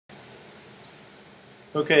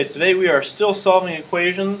Okay, today we are still solving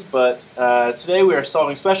equations, but today we are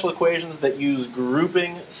solving special equations that use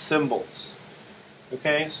grouping symbols.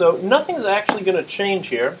 Okay, so nothing's actually going to change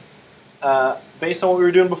here based on what we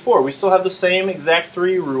were doing before. We still have the same exact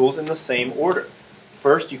three rules in the same order.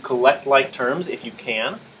 First, you collect like terms if you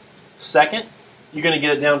can. Second, you're going to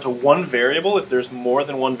get it down to one variable if there's more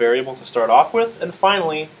than one variable to start off with. And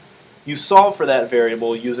finally, you solve for that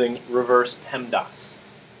variable using reverse PEMDAS.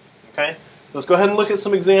 Okay? Let's go ahead and look at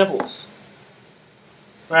some examples.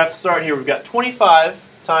 Let's start here. We've got 25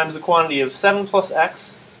 times the quantity of 7 plus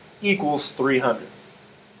x equals 300.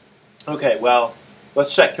 Okay, well,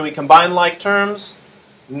 let's check. Can we combine like terms?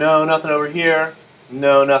 No, nothing over here.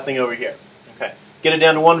 No, nothing over here. Okay. Get it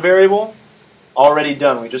down to one variable? Already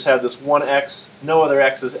done. We just have this one x, no other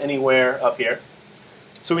x's anywhere up here.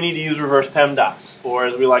 So we need to use reverse PEMDAS, or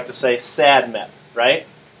as we like to say, SADMEP, right?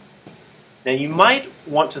 Now you might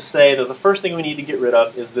want to say that the first thing we need to get rid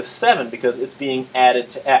of is the 7 because it's being added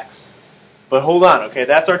to x. But hold on, okay,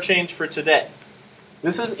 that's our change for today.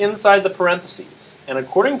 This is inside the parentheses, and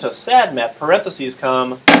according to SADMEP, parentheses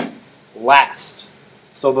come last.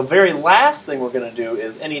 So the very last thing we're going to do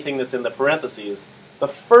is anything that's in the parentheses. The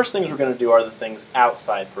first things we're going to do are the things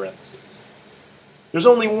outside parentheses. There's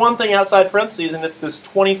only one thing outside parentheses, and it's this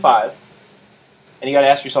 25. And you got to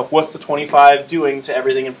ask yourself, what's the 25 doing to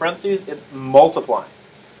everything in parentheses? It's multiplying.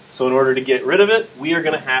 So in order to get rid of it, we are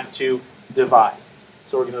going to have to divide.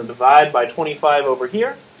 So we're going to divide by 25 over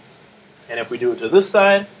here. And if we do it to this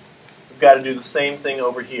side, we've got to do the same thing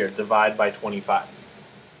over here, divide by 25.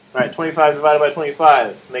 All right, 25 divided by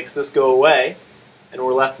 25 makes this go away. And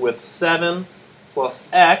we're left with 7 plus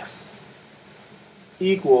x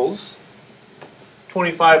equals,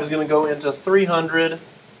 25 is going to go into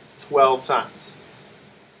 312 times.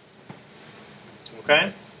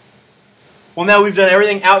 Okay? Well, now we've done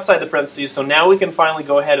everything outside the parentheses, so now we can finally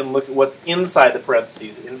go ahead and look at what's inside the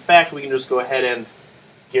parentheses. In fact, we can just go ahead and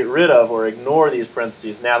get rid of or ignore these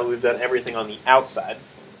parentheses now that we've done everything on the outside.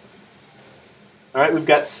 All right, we've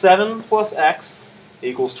got 7 plus x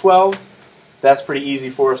equals 12. That's pretty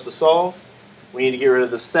easy for us to solve. We need to get rid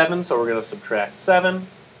of the 7, so we're going to subtract 7,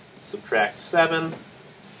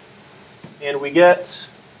 and we get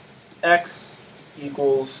x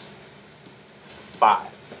equals 5.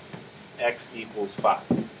 X equals 5.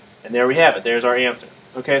 And there we have it. There's our answer.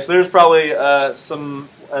 Okay, so there's probably an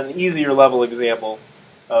easier level example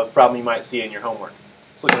of problem you might see in your homework.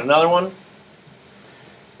 Let's look at another one.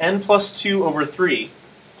 N plus 2 over 3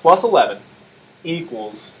 plus 11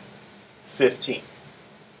 equals 15.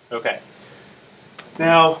 Okay.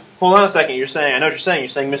 Now, hold on a second. You're saying, I know what you're saying. You're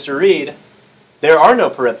saying, Mr. Reed, there are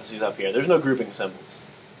no parentheses up here. There's no grouping symbols.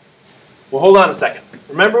 Well, hold on a second.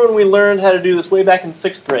 Remember when we learned how to do this way back in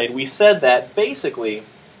 6th grade, we said that basically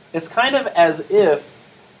it's kind of as if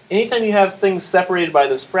anytime you have things separated by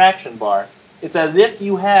this fraction bar, it's as if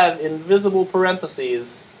you have invisible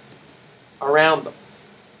parentheses around them.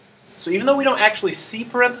 So even though we don't actually see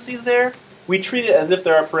parentheses there, we treat it as if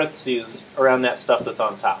there are parentheses around that stuff that's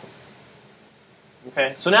on top.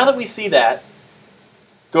 Okay, so now that we see that,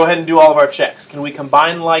 go ahead and do all of our checks. Can we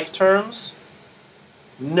combine like terms?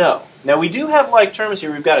 No. Now we do have like terms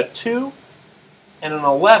here. We've got a 2 and an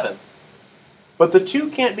 11. But the 2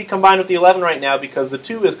 can't be combined with the 11 right now because the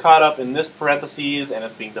 2 is caught up in this parentheses and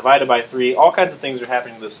it's being divided by 3. All kinds of things are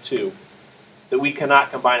happening to this 2 that we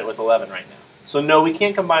cannot combine it with 11 right now. So no, we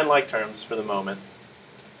can't combine like terms for the moment.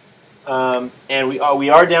 And we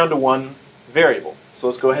are down to one variable. So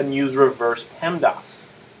let's go ahead and use reverse PEMDAS.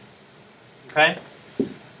 Okay?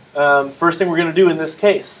 First thing we're going to do in this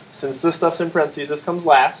case, since this stuff's in parentheses, this comes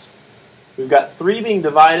last. We've got 3 being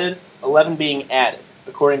divided, 11 being added.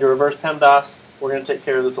 According to reverse PEMDAS, we're going to take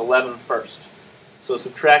care of this 11 first. So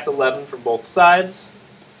subtract 11 from both sides,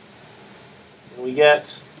 and we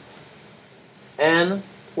get n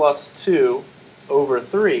plus 2 over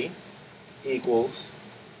 3 equals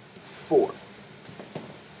 4.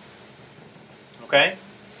 Okay?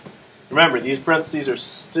 Remember, these parentheses are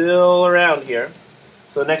still around here.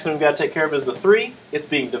 So the next thing we've got to take care of is the 3. It's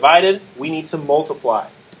being divided. We need to multiply.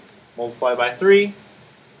 Multiply by 3.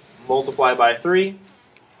 Multiply by 3.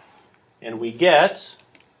 And we get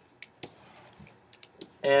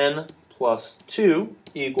n plus 2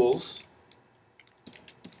 equals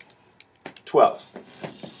 12.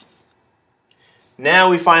 Now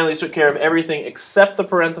we finally took care of everything except the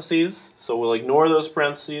parentheses. So we'll ignore those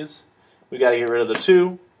parentheses. We've got to get rid of the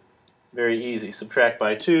 2. Very easy. Subtract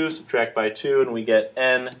by 2, and we get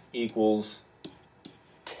n equals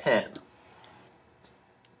 10.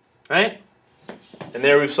 Right? And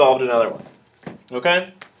there we've solved another one.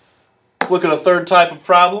 Okay? Let's look at a third type of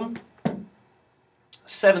problem.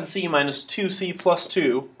 7c minus 2c plus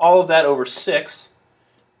 2, all of that over 6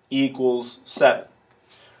 equals 7.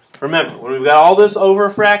 Remember, when we've got all this over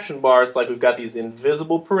a fraction bar, it's like we've got these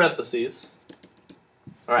invisible parentheses.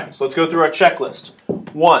 All right, so let's go through our checklist.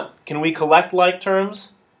 1, can we collect like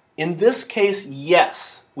terms? In this case,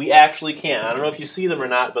 yes, we actually can. I don't know if you see them or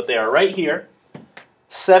not, but they are right here.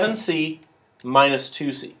 7c minus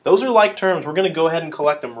 2c. Those are like terms. We're going to go ahead and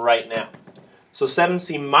collect them right now. So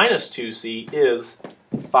 7c minus 2c is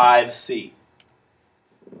 5c.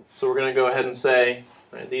 So we're going to go ahead and say,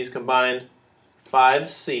 right, these combined,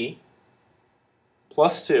 5c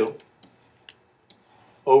plus 2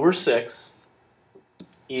 over 6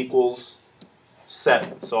 equals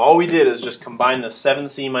 7. So all we did is just combine the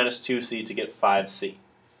 7c minus 2c to get 5c.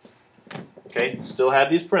 Okay, still have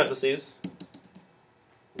these parentheses.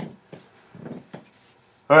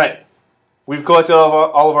 All right, we've collected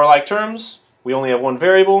all of our like terms. We only have one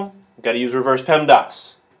variable. We've got to use reverse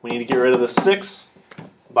PEMDAS. We need to get rid of the 6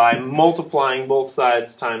 by multiplying both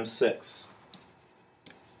sides times 6.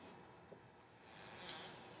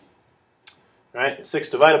 All right, 6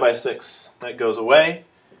 divided by 6, that goes away.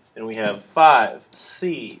 And we have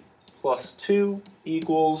 5c plus 2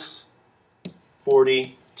 equals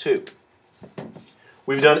 42.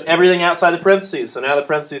 We've done everything outside the parentheses, so now the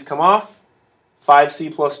parentheses come off.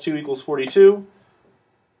 5c plus 2 equals 42.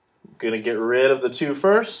 I'm going to get rid of the 2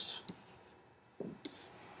 first.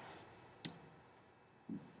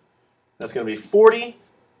 That's going to be 40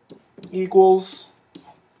 equals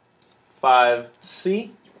 5c.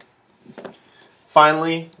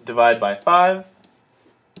 Finally, divide by 5.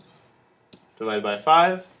 Divided by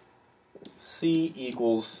 5. C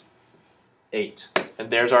equals 8.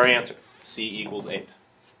 And there's our answer. C equals 8.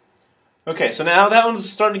 Okay, so now that one's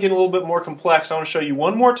starting to get a little bit more complex. I want to show you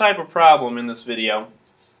one more type of problem in this video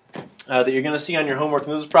that you're going to see on your homework.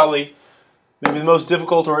 And this is probably maybe the most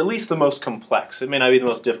difficult, or at least the most complex. It may not be the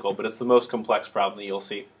most difficult, but it's the most complex problem that you'll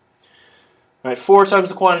see. All right, 4 times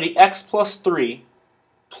the quantity x plus 3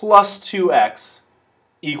 plus 2x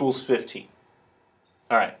equals 15.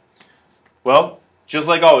 All right. Well, just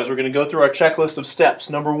like always, we're going to go through our checklist of steps.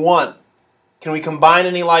 Number 1, can we combine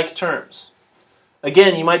any like terms?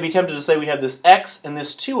 Again, you might be tempted to say we have this x and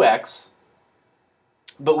this 2x,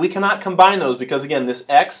 but we cannot combine those because, again, this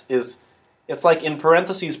x is, it's like in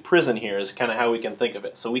parentheses prison here is kind of how we can think of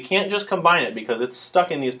it. So we can't just combine it because it's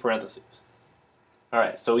stuck in these parentheses. All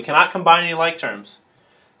right, so we cannot combine any like terms.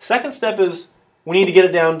 Second step is we need to get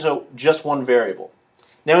it down to just one variable.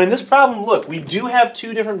 Now in this problem, look, we do have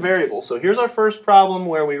 2 different variables. So here's our first problem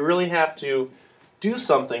where we really have to do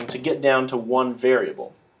something to get down to one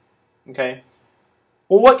variable. Okay?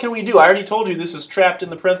 Well, what can we do? I already told you this is trapped in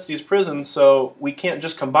the parentheses prison, so we can't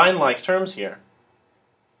just combine like terms here.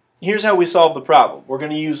 Here's how we solve the problem. We're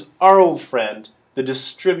going to use our old friend, the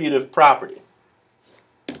distributive property.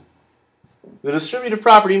 The distributive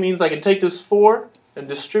property means I can take this 4 and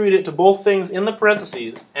distribute it to both things in the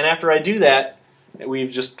parentheses, and after I do that,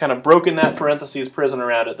 we've just kind of broken that parentheses prison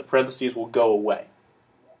around it. The parentheses will go away.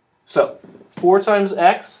 So, 4 times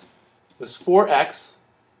x is 4x.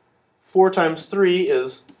 4 times 3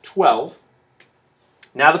 is 12.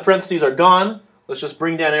 Now the parentheses are gone. Let's just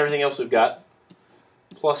bring down everything else we've got.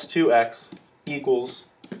 Plus 2x equals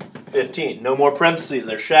 15. No more parentheses.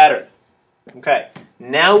 They're shattered. Okay.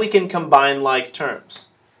 Now we can combine like terms.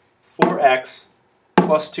 4x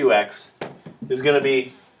plus 2x is going to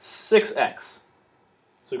be 6x.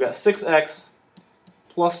 So we've got 6x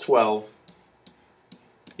plus 12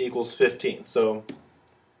 equals 15. So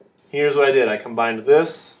here's what I did. I combined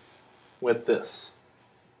this with this.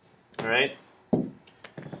 All right? All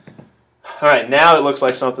right, now it looks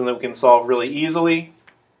like something that we can solve really easily.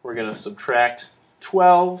 We're going to subtract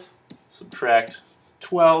 12, subtract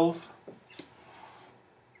 12.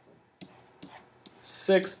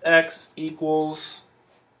 6x equals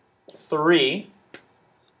 3.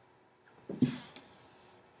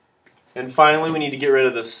 And finally, we need to get rid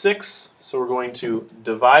of the 6, so we're going to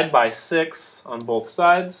divide by 6 on both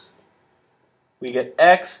sides. We get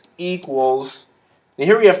x equals, and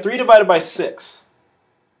here we have 3 divided by 6.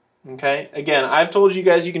 Okay, again, I've told you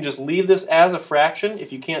guys you can just leave this as a fraction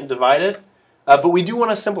if you can't divide it, but we do want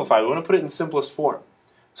to simplify. We want to put it in simplest form.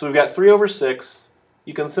 So we've got 3 over 6.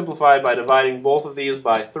 You can simplify by dividing both of these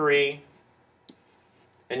by 3,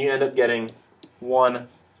 and you end up getting 1/2.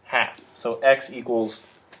 So x equals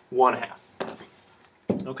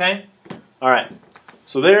 1/2. Okay? All right.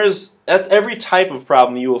 So that's every type of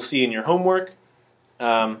problem you will see in your homework.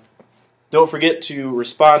 Don't forget to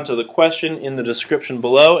respond to the question in the description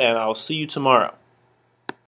below, and I'll see you tomorrow.